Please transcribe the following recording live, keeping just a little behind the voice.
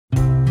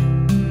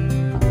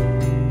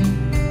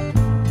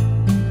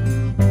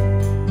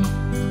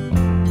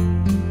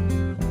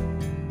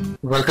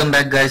Welcome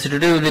back, guys. So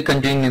today we'll be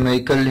continuing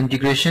numerical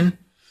integration.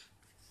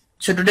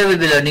 So today we'll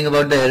be learning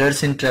about the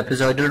errors in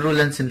trapezoidal rule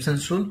and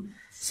Simpson's rule.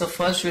 So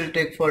first we'll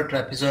take for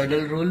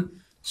trapezoidal rule.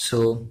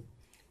 So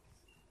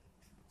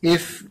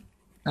if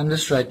I'm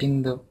just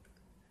writing if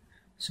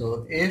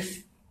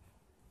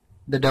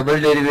the double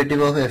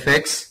derivative of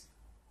fx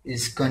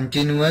is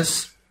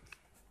continuous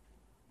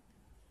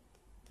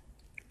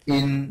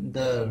in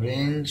the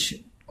range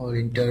or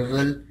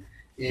interval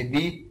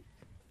AB,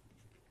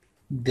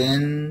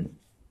 then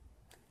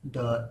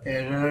the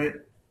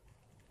error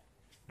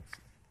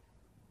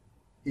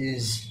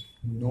is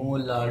no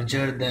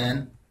larger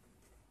than,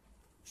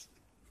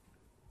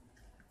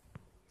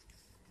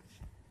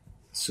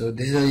 so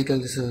this is how you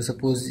can, so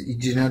suppose you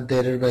denote the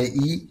error by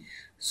E,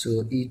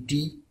 so ET,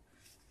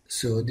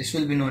 so this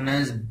will be known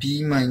as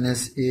B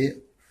minus A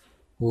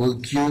whole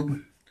cube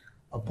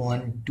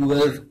upon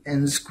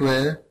 12n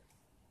square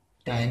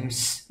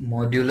times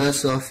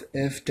modulus of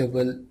f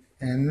double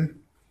m,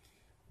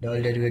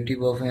 double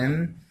derivative of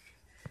m.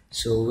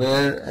 So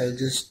where I'll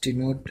just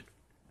denote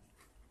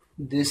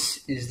this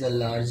is the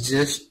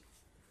largest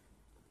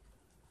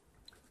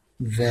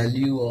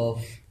value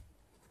of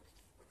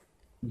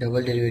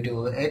double derivative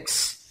of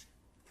x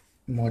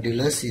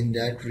modulus in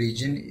that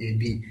region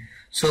AB.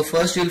 So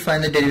first you will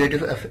find the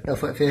derivative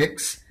of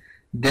x,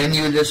 then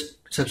you will just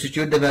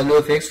substitute the value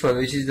of x for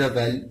which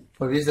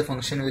the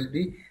function will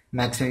be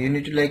maximum. You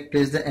need to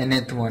place the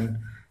nth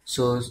one,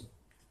 so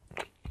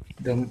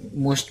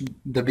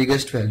the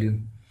biggest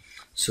value.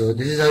 So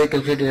this is how you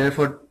calculate error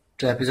for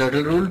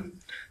trapezoidal rule.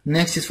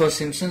 Next is for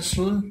Simpson's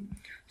rule.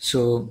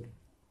 So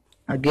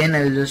again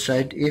I will just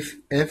write if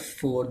f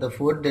for the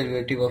fourth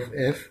derivative of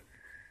f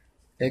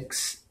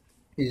x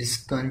is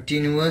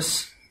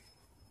continuous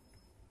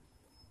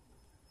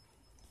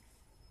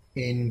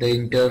in the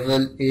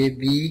interval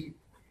AB,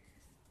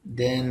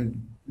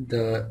 then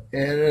the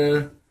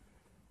error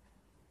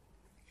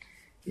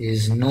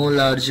is no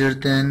larger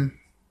than,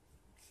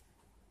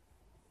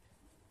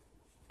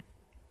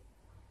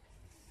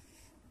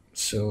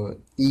 so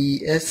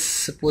ES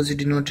suppose you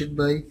denoted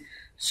by,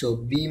 so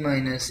B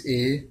minus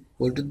A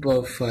whole to the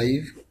power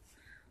 5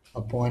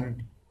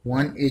 upon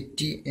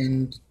 180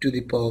 n to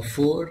the power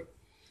 4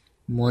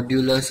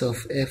 modulus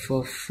of f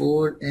of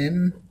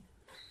 4m.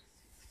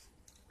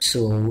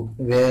 So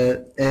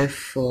where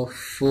f of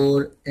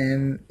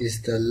 4m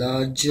is the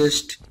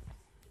largest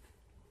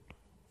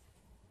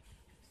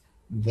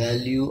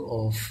value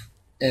of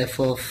f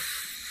of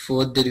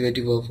fourth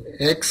derivative of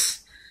x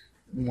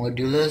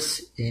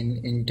modulus in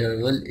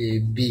interval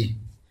AB.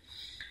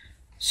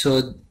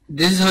 So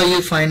this is how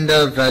you find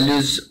the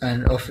values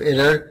of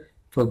error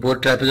for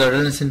both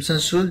trapezoidal and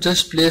Simpson's rule.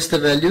 Just place the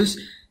values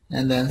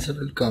and the answer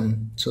will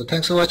come. So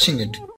thanks for watching it.